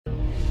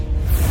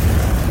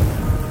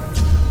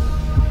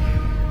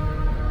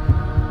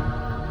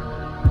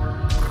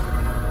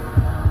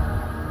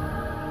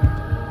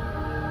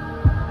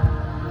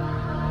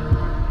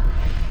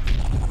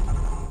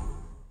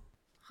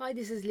Hi,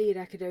 this is Leah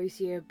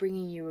Akadosia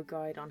bringing you a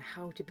guide on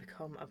how to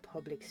become a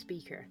public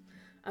speaker.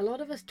 A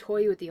lot of us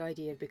toy with the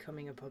idea of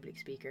becoming a public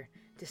speaker,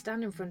 to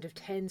stand in front of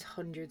tens,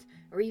 hundreds,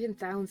 or even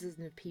thousands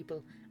of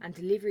people and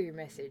deliver your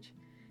message.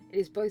 It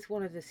is both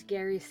one of the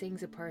scariest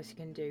things a person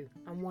can do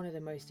and one of the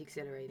most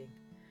exhilarating.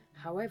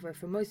 However,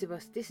 for most of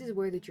us, this is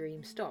where the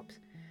dream stops.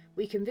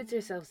 We convince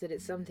ourselves that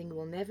it's something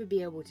we'll never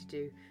be able to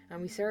do,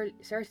 and we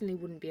certainly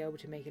wouldn't be able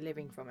to make a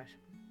living from it.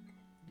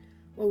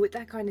 Well, with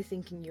that kind of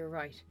thinking, you're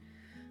right.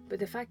 But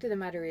the fact of the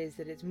matter is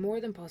that it's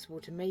more than possible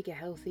to make a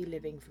healthy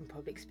living from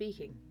public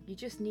speaking. You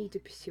just need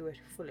to pursue it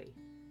fully.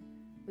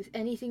 With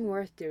anything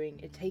worth doing,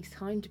 it takes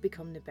time to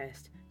become the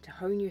best, to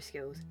hone your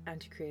skills,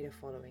 and to create a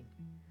following.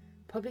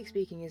 Public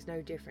speaking is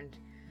no different.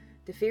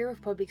 The fear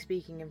of public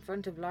speaking in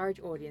front of large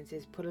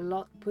audiences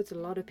puts a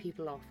lot of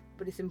people off,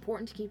 but it's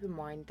important to keep in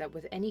mind that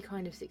with any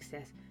kind of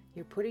success,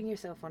 you're putting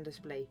yourself on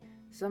display,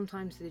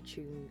 sometimes to the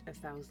tune of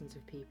thousands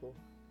of people.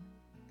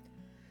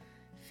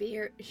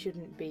 Fear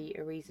shouldn't be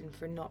a reason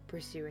for not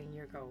pursuing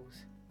your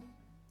goals.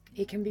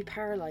 It can be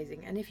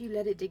paralysing, and if you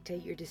let it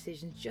dictate your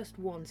decisions just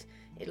once,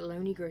 it'll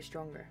only grow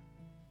stronger.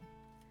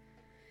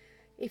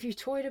 If you've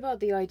toyed about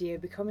the idea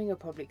of becoming a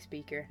public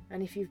speaker,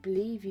 and if you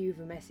believe you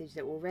have a message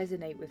that will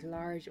resonate with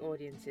large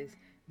audiences,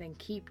 then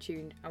keep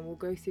tuned and we'll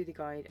go through the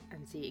guide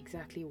and see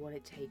exactly what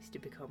it takes to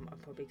become a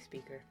public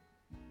speaker.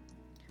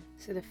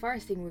 So the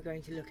first thing we're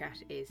going to look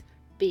at is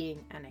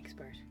being an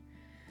expert.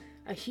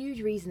 A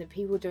huge reason that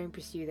people don't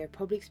pursue their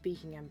public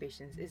speaking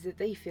ambitions is that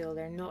they feel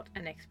they're not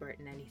an expert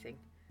in anything.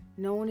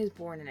 No one is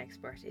born an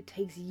expert. It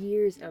takes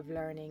years of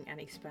learning and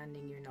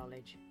expanding your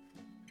knowledge.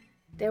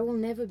 There will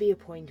never be a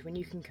point when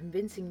you can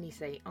convincingly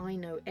say, I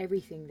know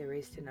everything there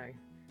is to know.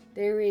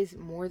 There is,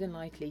 more than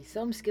likely,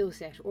 some skill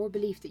set or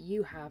belief that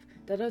you have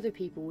that other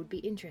people would be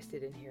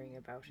interested in hearing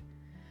about.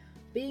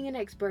 Being an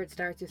expert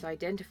starts with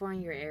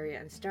identifying your area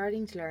and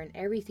starting to learn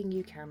everything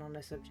you can on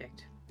a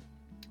subject.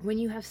 When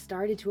you have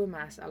started to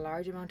amass a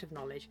large amount of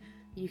knowledge,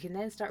 you can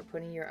then start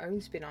putting your own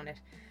spin on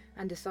it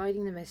and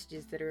deciding the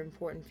messages that are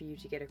important for you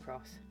to get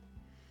across.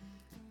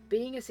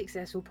 Being a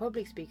successful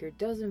public speaker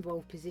does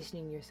involve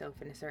positioning yourself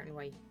in a certain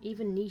way,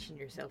 even niching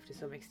yourself to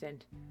some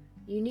extent.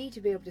 You need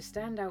to be able to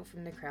stand out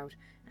from the crowd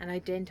and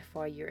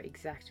identify your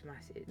exact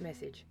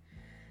message.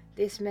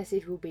 This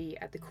message will be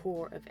at the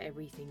core of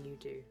everything you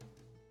do.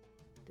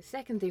 The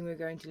second thing we're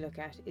going to look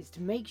at is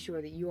to make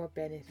sure that you are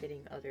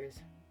benefiting others.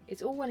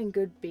 It's all well and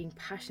good being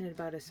passionate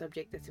about a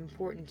subject that's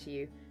important to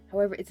you.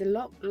 However, it's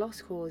a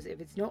lost cause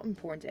if it's not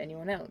important to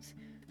anyone else.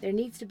 There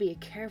needs to be a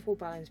careful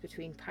balance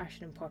between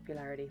passion and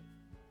popularity.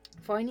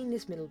 Finding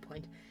this middle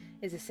point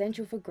is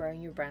essential for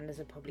growing your brand as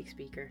a public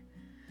speaker.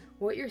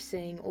 What you're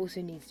saying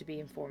also needs to be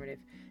informative.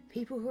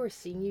 People who are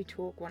seeing you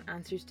talk want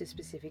answers to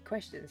specific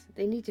questions.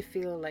 They need to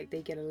feel like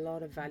they get a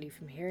lot of value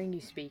from hearing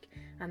you speak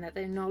and that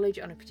their knowledge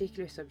on a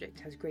particular subject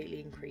has greatly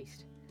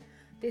increased.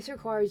 This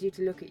requires you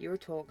to look at your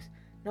talks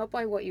not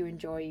by what you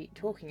enjoy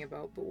talking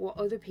about, but what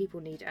other people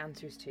need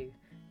answers to.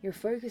 Your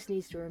focus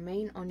needs to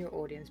remain on your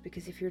audience,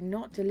 because if you're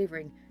not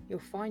delivering, you'll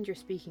find your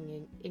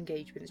speaking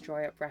engagements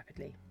dry up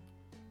rapidly.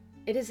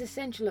 It is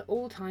essential at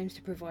all times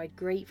to provide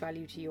great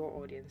value to your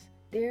audience.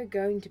 They are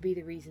going to be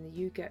the reason that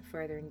you get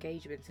further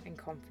engagements and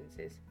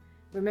conferences.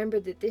 Remember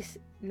that this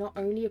not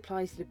only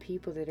applies to the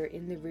people that are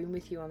in the room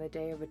with you on the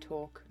day of a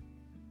talk.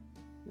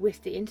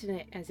 With the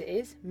internet as it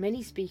is,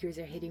 many speakers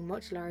are hitting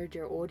much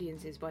larger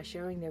audiences by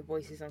showing their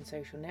voices on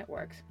social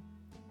networks.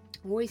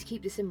 Always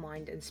keep this in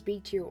mind and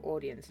speak to your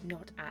audience,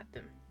 not at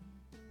them.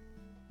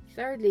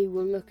 Thirdly,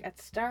 we'll look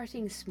at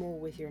starting small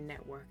with your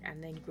network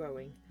and then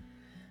growing.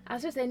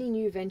 As with any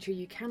new venture,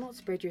 you cannot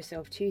spread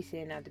yourself too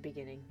thin at the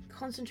beginning.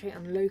 Concentrate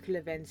on local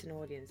events and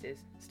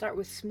audiences. Start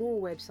with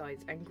small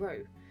websites and grow.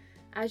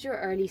 As your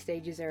early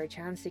stages are a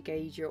chance to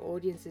gauge your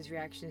audience's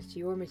reactions to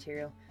your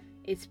material,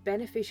 it's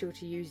beneficial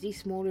to use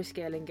these smaller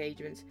scale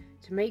engagements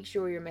to make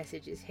sure your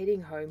message is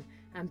hitting home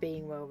and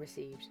being well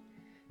received.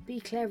 Be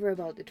clever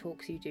about the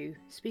talks you do.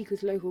 Speak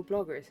with local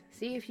bloggers.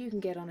 See if you can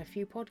get on a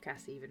few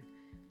podcasts even.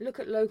 Look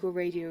at local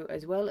radio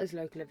as well as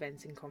local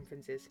events and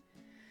conferences.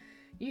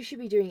 You should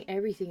be doing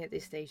everything at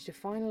this stage to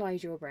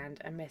finalise your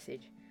brand and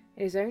message.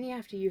 It is only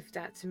after you've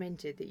that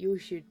cemented that you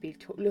should be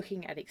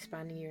looking at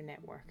expanding your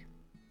network.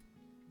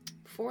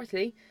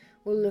 Fourthly,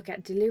 we'll look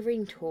at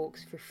delivering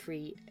talks for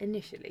free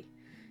initially.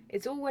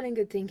 It's all well and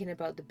good thinking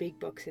about the big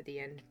bucks at the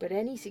end, but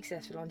any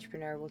successful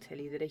entrepreneur will tell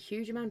you that a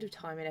huge amount of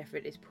time and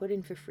effort is put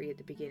in for free at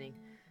the beginning.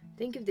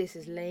 Think of this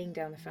as laying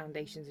down the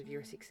foundations of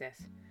your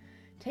success.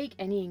 Take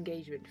any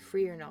engagement,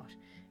 free or not.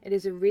 It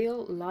is a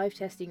real live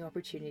testing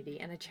opportunity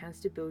and a chance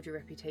to build your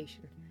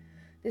reputation.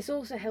 This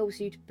also helps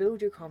you to build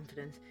your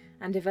confidence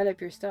and develop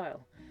your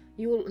style.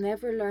 You will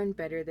never learn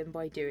better than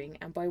by doing,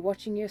 and by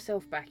watching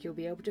yourself back you'll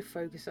be able to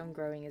focus on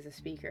growing as a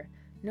speaker.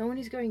 No one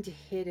is going to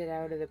hit it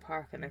out of the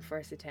park on their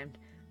first attempt.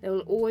 There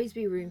will always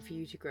be room for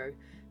you to grow,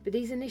 but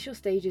these initial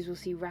stages will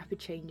see rapid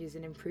changes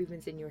and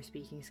improvements in your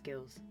speaking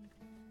skills.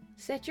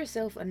 Set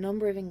yourself a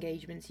number of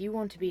engagements you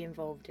want to be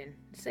involved in,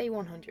 say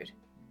 100.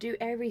 Do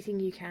everything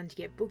you can to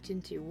get booked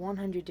into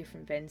 100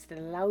 different events that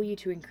allow you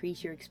to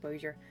increase your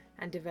exposure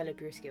and develop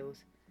your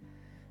skills.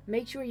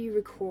 Make sure you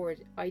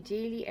record,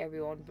 ideally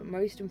everyone, but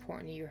most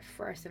importantly your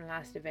first and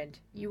last event.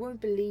 You won't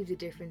believe the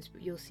difference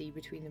you'll see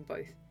between them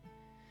both.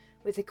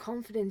 With the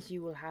confidence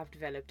you will have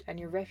developed and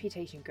your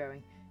reputation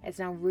growing, it's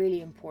now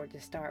really important to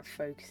start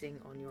focusing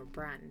on your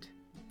brand.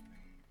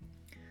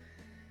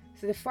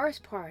 So the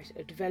first part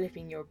of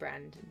developing your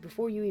brand,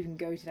 before you even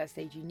go to that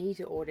stage, you need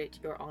to audit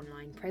your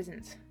online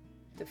presence.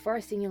 The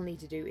first thing you'll need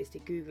to do is to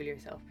Google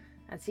yourself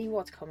and see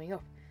what's coming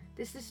up.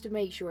 This is to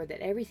make sure that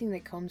everything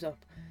that comes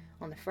up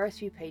on the first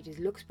few pages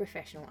looks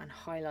professional and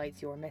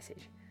highlights your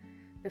message.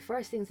 The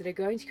first things that are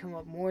going to come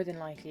up more than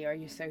likely are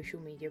your social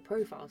media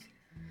profiles.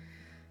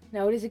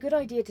 Now, it is a good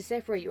idea to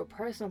separate your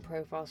personal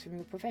profiles from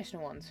your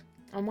professional ones.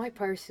 On my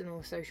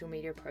personal social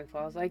media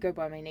profiles, I go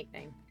by my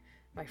nickname.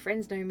 My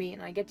friends know me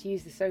and I get to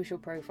use the social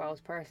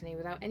profiles personally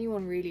without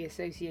anyone really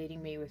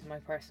associating me with my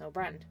personal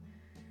brand.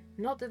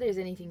 Not that there's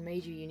anything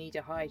major you need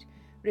to hide,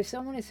 but if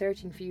someone is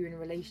searching for you in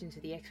relation to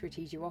the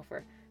expertise you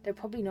offer, they're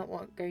probably not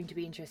going to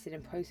be interested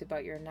in posts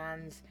about your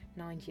nan's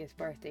 90th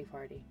birthday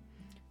party.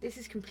 This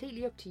is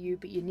completely up to you,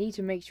 but you need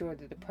to make sure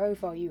that the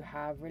profile you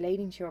have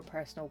relating to your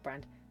personal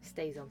brand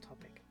stays on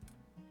topic.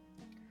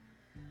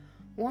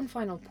 One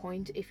final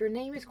point, if your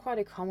name is quite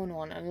a common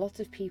one and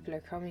lots of people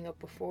are coming up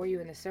before you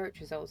in the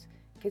search results,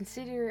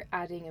 consider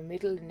adding a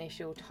middle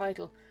initial,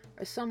 title,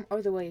 or some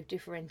other way of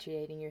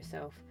differentiating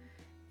yourself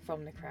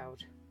from the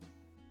crowd.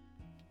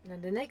 Now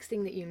the next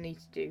thing that you need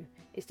to do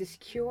is to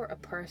secure a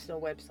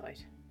personal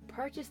website.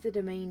 Purchase the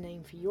domain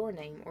name for your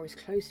name or as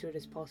close to it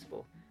as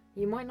possible.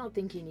 You might not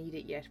think you need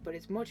it yet, but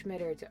it's much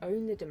better to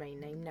own the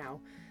domain name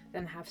now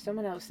than have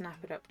someone else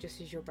snap it up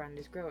just as your brand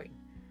is growing.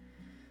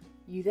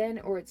 You then,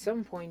 or at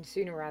some point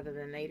sooner rather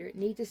than later,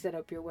 need to set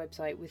up your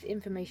website with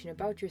information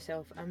about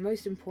yourself and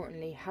most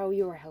importantly how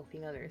you are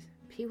helping others.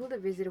 People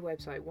that visit a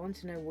website want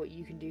to know what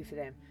you can do for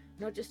them,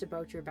 not just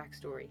about your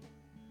backstory.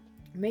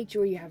 Make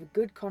sure you have a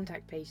good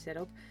contact page set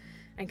up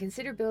and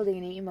consider building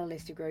an email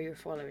list to grow your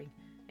following.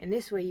 In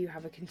this way you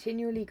have a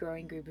continually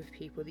growing group of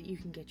people that you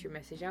can get your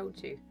message out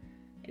to.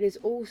 It is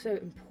also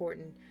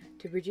important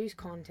to produce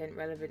content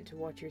relevant to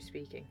what you're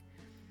speaking.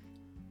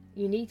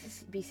 You need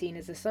to be seen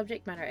as a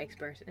subject matter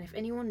expert, and if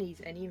anyone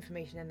needs any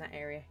information in that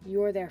area,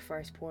 you are their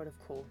first port of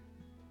call.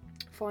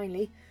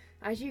 Finally,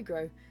 as you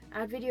grow,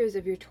 add videos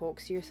of your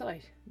talks to your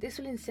site. This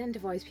will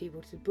incentivize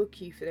people to book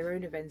you for their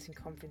own events and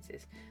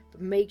conferences, but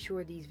make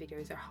sure these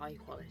videos are high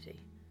quality.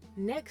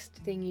 Next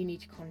thing you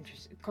need to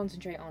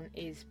concentrate on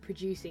is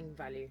producing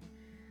value.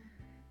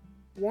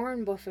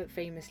 Warren Buffett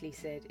famously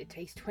said, "It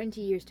takes 20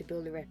 years to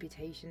build a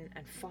reputation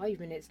and 5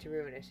 minutes to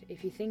ruin it.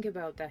 If you think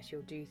about that,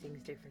 you'll do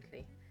things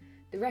differently."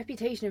 The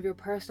reputation of your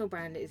personal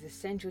brand is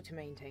essential to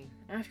maintain.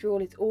 After all,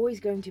 it's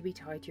always going to be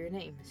tied to your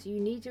name, so you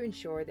need to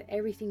ensure that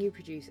everything you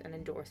produce and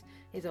endorse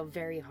is of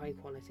very high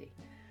quality.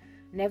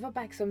 Never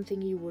back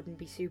something you wouldn't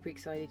be super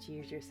excited to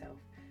use yourself.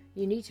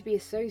 You need to be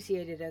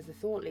associated as a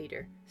thought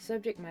leader,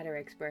 subject matter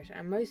expert,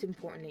 and most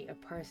importantly, a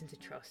person to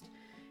trust.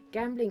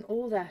 Gambling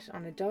all that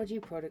on a dodgy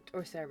product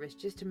or service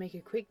just to make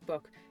a quick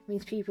buck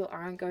means people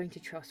aren't going to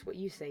trust what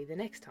you say the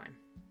next time.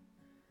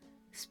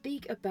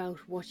 Speak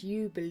about what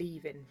you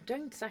believe in.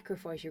 Don't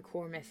sacrifice your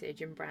core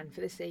message and brand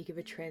for the sake of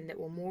a trend that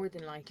will more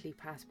than likely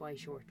pass by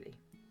shortly.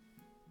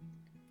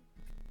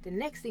 The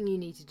next thing you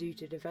need to do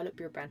to develop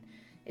your brand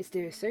is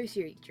to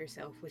associate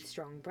yourself with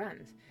strong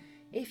brands.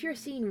 If you're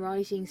seen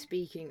writing,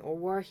 speaking, or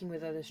working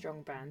with other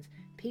strong brands,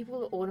 people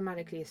will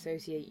automatically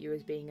associate you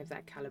as being of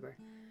that caliber.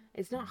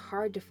 It's not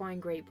hard to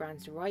find great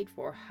brands to write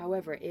for,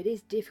 however, it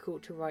is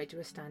difficult to write to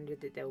a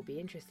standard that they'll be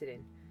interested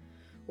in.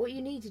 What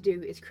you need to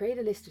do is create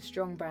a list of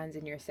strong brands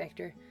in your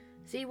sector,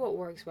 see what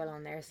works well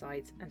on their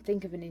sites, and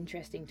think of an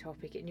interesting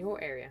topic in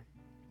your area.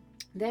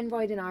 Then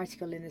write an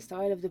article in the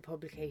style of the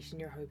publication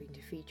you're hoping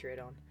to feature it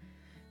on.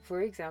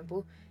 For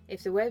example,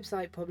 if the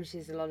website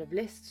publishes a lot of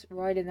lists,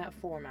 write in that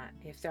format.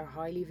 If they're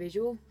highly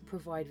visual,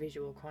 provide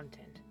visual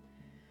content.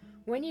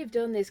 When you've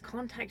done this,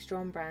 contact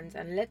strong brands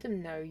and let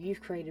them know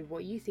you've created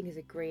what you think is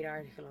a great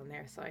article on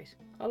their site.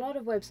 A lot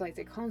of websites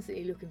are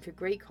constantly looking for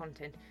great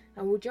content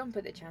and will jump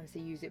at the chance to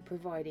use it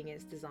providing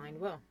it's designed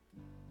well.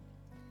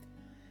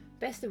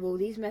 Best of all,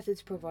 these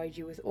methods provide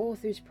you with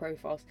authors'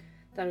 profiles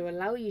that will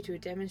allow you to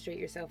demonstrate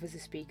yourself as a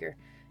speaker,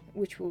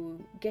 which will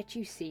get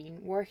you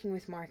seen working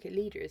with market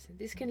leaders.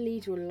 This can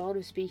lead to a lot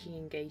of speaking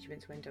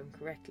engagements when done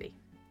correctly.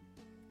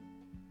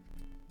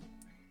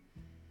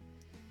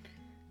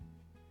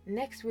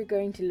 Next, we're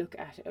going to look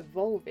at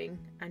evolving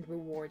and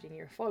rewarding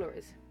your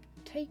followers.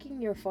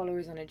 Taking your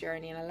followers on a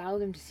journey and allow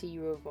them to see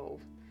you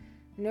evolve.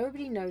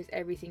 Nobody knows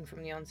everything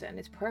from the onset, and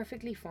it's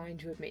perfectly fine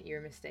to admit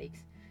your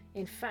mistakes.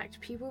 In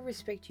fact, people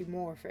respect you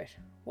more for it.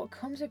 What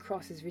comes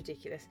across as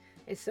ridiculous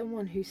is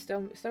someone who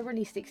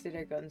stubbornly sticks to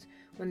their guns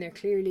when they're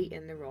clearly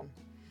in the wrong.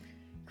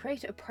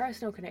 Create a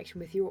personal connection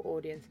with your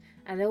audience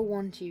and they'll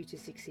want you to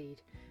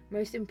succeed.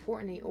 Most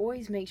importantly,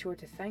 always make sure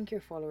to thank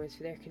your followers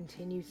for their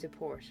continued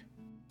support.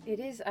 It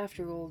is,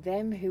 after all,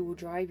 them who will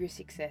drive your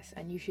success,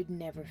 and you should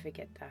never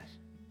forget that.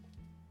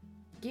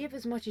 Give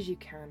as much as you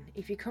can.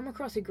 If you come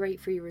across a great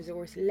free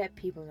resource, let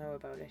people know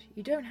about it.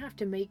 You don't have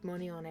to make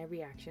money on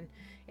every action.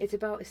 It's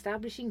about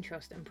establishing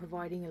trust and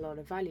providing a lot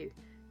of value.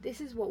 This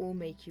is what will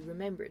make you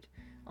remembered.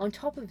 On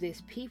top of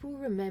this, people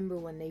remember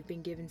when they've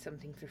been given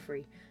something for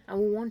free and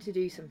will want to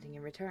do something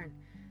in return.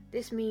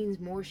 This means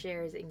more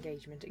shares,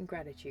 engagement and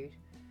gratitude.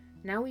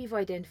 Now we've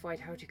identified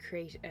how to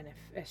create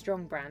a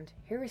strong brand,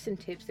 here are some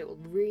tips that will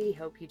really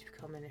help you to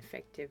become an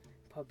effective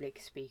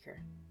public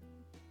speaker.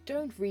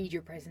 Don't read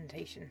your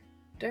presentation.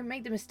 Don't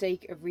make the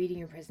mistake of reading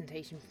your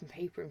presentation from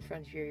paper in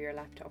front of your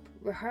laptop.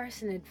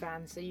 Rehearse in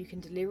advance so you can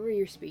deliver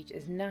your speech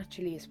as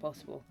naturally as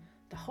possible.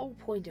 The whole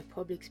point of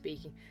public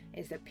speaking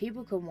is that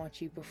people can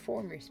watch you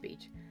perform your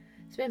speech.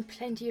 Spend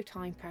plenty of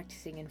time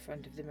practicing in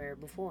front of the mirror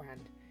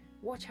beforehand.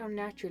 Watch how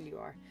natural you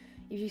are.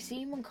 If you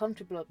seem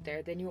uncomfortable up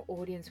there, then your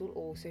audience will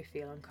also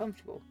feel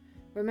uncomfortable.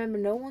 Remember,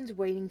 no one's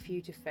waiting for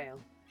you to fail.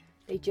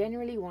 They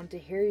generally want to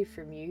hear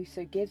from you,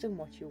 so give them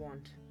what you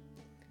want.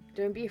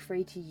 Don't be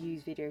afraid to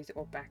use videos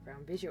or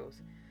background visuals.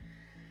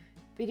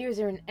 Videos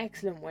are an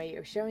excellent way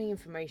of showing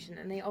information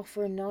and they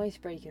offer a nice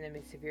break in the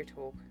midst of your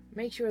talk.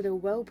 Make sure they're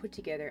well put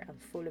together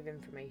and full of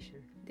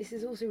information. This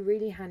is also a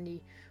really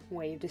handy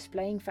way of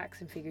displaying facts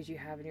and figures you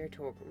have in your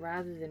talk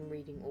rather than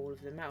reading all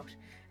of them out.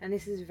 And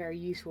this is a very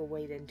useful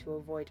way then to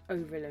avoid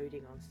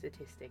overloading on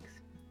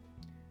statistics.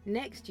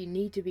 Next, you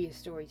need to be a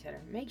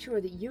storyteller. Make sure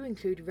that you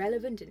include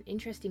relevant and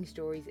interesting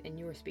stories in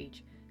your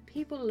speech.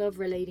 People love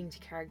relating to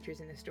characters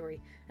in a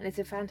story, and it's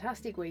a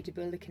fantastic way to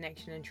build a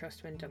connection and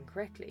trust when done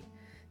correctly.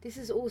 This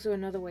is also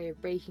another way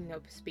of breaking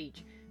up a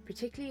speech,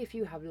 particularly if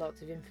you have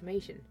lots of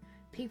information.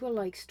 People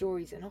like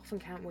stories and often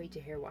can't wait to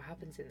hear what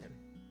happens in them.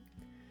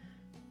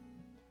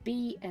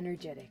 Be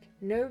energetic.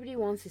 Nobody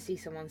wants to see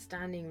someone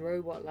standing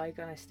robot-like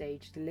on a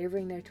stage,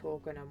 delivering their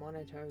talk in a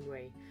monotone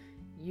way.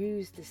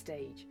 Use the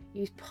stage.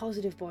 Use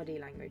positive body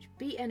language.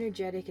 Be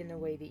energetic in the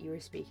way that you are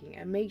speaking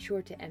and make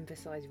sure to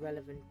emphasize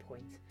relevant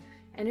points.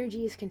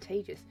 Energy is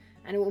contagious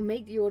and it will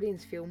make the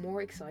audience feel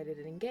more excited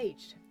and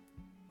engaged.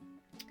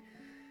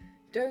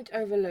 Don't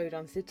overload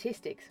on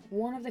statistics.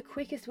 One of the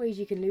quickest ways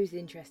you can lose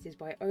interest is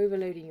by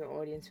overloading your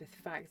audience with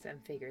facts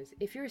and figures.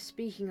 If you're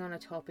speaking on a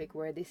topic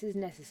where this is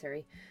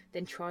necessary,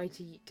 then try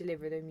to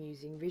deliver them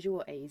using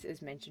visual aids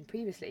as mentioned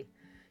previously.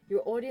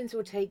 Your audience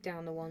will take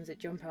down the ones that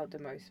jump out the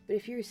most, but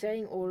if you're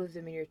saying all of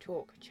them in your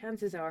talk,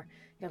 chances are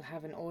you'll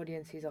have an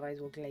audience whose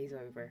eyes will glaze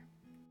over.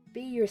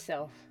 Be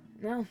yourself.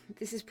 Now,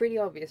 this is pretty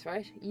obvious,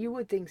 right? You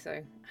would think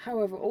so.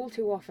 However, all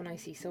too often I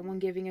see someone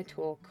giving a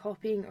talk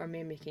copying or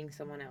mimicking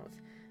someone else.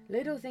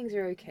 Little things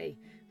are okay,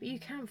 but you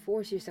can't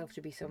force yourself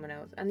to be someone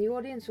else, and the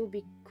audience will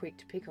be quick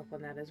to pick up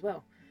on that as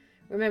well.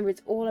 Remember,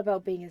 it's all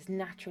about being as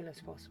natural as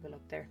possible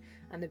up there,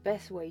 and the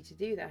best way to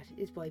do that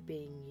is by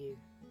being you.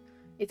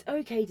 It's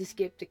okay to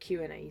skip the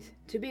Q&As.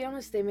 To be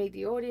honest, they make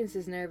the audience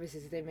as nervous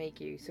as they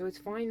make you, so it's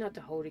fine not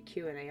to hold a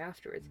Q&A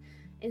afterwards.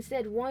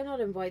 Instead, why not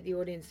invite the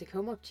audience to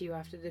come up to you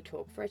after the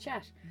talk for a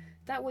chat?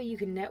 That way you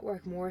can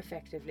network more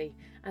effectively,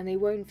 and they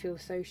won't feel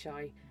so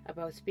shy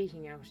about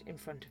speaking out in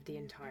front of the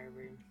entire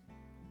room.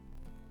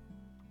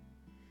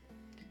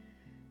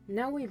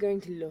 Now we're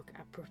going to look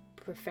at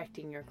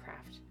perfecting your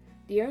craft.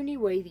 The only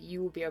way that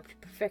you will be able to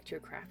perfect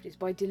your craft is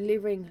by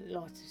delivering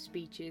lots of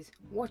speeches,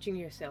 watching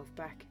yourself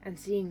back, and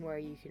seeing where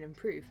you can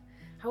improve.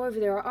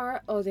 However, there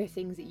are other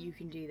things that you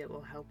can do that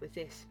will help with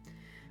this.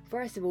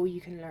 First of all,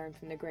 you can learn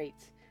from the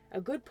greats. A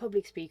good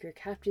public speaker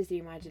captures the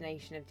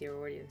imagination of their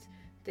audience.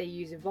 They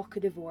use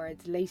evocative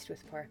words laced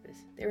with purpose.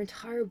 Their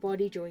entire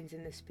body joins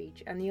in the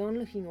speech, and the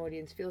onlooking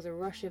audience feels a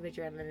rush of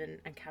adrenaline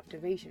and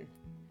captivation,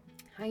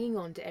 hanging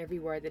on to every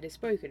word that is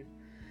spoken.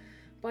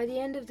 By the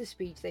end of the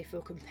speech, they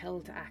feel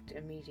compelled to act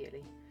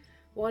immediately.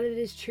 While it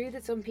is true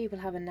that some people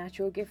have a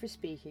natural gift for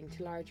speaking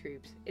to large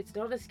groups, it's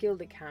not a skill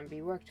that can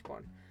be worked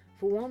upon.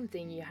 For one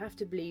thing, you have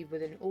to believe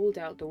within all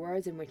doubt the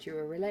words in which you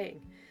are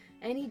relaying.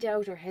 Any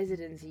doubt or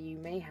hesitancy you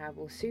may have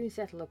will soon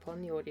settle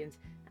upon the audience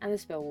and the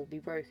spell will be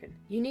broken.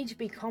 You need to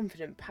be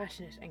confident,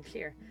 passionate and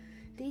clear.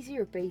 These are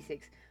your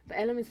basics, but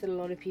elements that a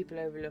lot of people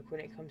overlook when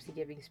it comes to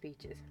giving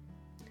speeches.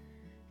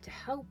 To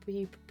help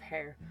you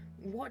prepare,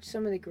 watch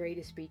some of the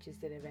greatest speeches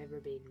that have ever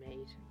been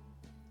made.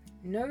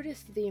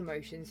 Notice the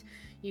emotions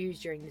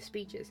used during the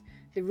speeches,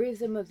 the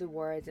rhythm of the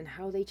words and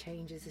how they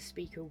change as the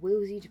speaker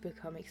wills you to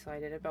become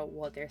excited about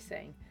what they're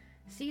saying.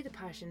 See the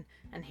passion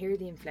and hear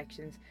the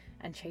inflections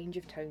and change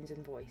of tones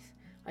and voice.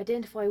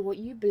 Identify what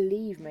you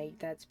believe make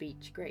that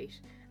speech great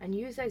and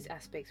use those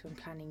aspects when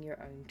planning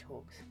your own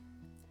talks.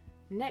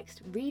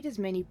 Next, read as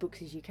many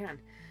books as you can.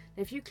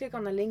 Now, if you click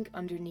on the link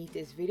underneath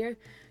this video,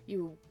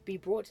 you will be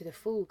brought to the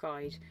full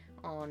guide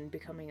on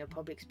becoming a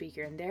public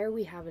speaker, and there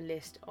we have a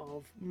list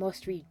of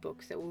must-read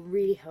books that will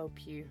really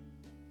help you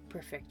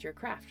perfect your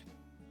craft.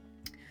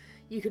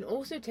 You can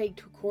also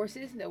take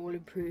courses that will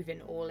improve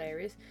in all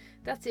areas.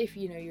 That's if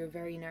you're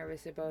very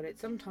nervous about it.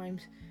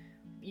 Sometimes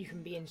you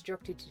can be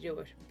instructed to do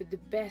it, but the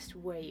best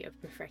way of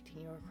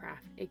perfecting your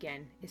craft,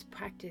 again, is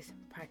practice,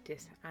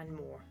 practice, and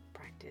more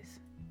practice.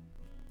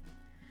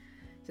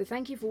 So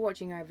thank you for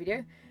watching our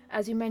video.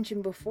 As we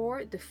mentioned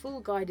before, the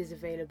full guide is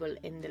available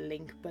in the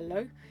link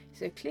below,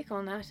 so click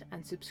on that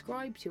and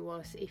subscribe to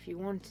us if you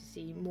want to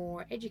see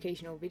more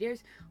educational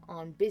videos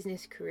on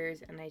business,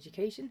 careers and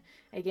education.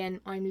 Again,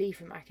 I'm Lee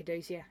from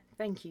Acadosia.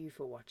 Thank you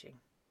for watching.